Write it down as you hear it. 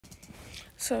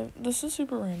So this is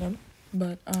super random,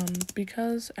 but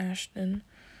because Ashton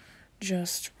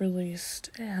just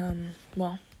released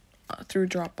through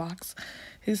Dropbox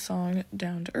his song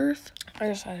Down to Earth, I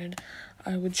decided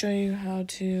I would show you how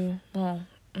to,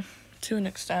 to an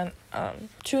extent,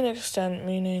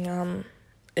 meaning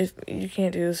if you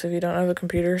can't do this if you don't have a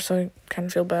computer, so I kind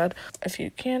of feel bad if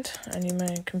you can't. I need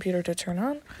my computer to turn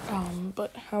on.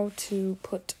 But how to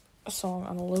put a song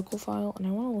on a local file, and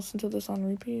I want to listen to this on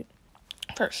repeat.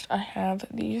 First, I have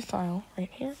the file right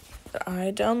here that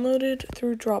I downloaded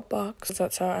through Dropbox.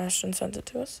 That's how Ashton sent it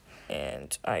to us.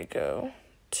 And I go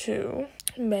to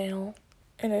mail,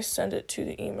 and I send it to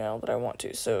the email that I want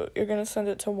to. So you're going to send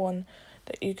it to one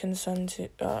that you can send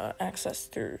to access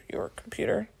through your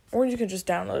computer. Or you can just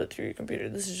download it through your computer.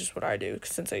 This is just what I do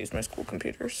since I use my school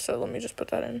computer. So let me just put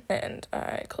that in. And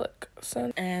I click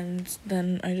send. And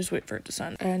then I just wait for it to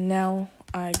send. And now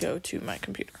I go to my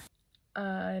computer.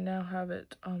 I now have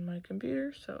it on my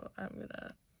computer, so I'm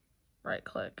gonna right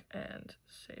click and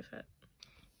save it.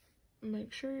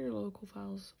 Make sure your local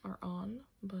files are on,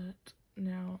 but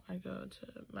now I go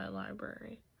to my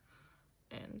library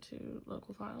and to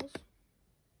local files.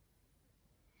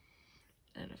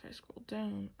 And if I scroll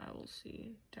down, I will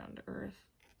see Down to Earth.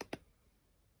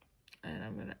 And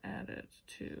I'm gonna add it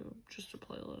to just a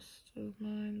playlist of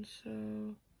mine,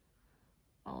 so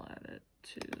I'll add it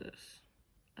to this.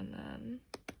 And then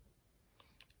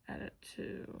add it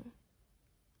to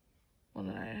one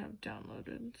that I have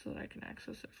downloaded so that I can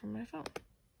access it from my phone.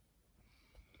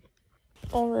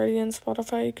 Already in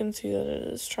Spotify, you can see that it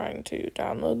is trying to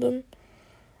download them.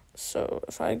 So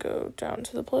if I go down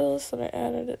to the playlist that I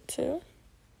added it to,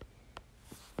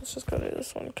 let's just go to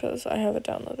this one because I have it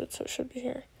downloaded, so it should be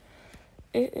here.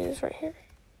 It is right here.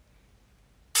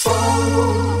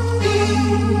 Falling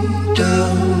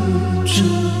down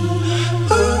to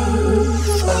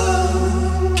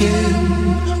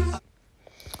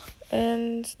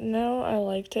and now I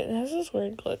liked it. It has this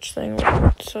weird glitch thing where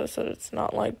it says that it's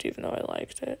not liked even though I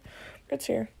liked it. It's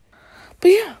here. But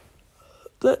yeah,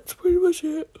 that's pretty much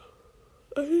it.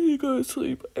 I need to go to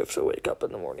sleep. I have to wake up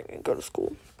in the morning and go to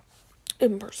school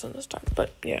in person this time.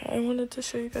 But yeah, I wanted to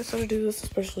show you guys how to do this,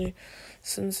 especially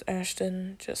since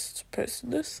Ashton just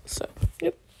posted this. So,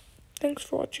 yep. Thanks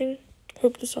for watching.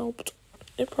 Hope this helped.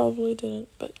 It probably didn't,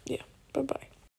 but yeah. Bye-bye.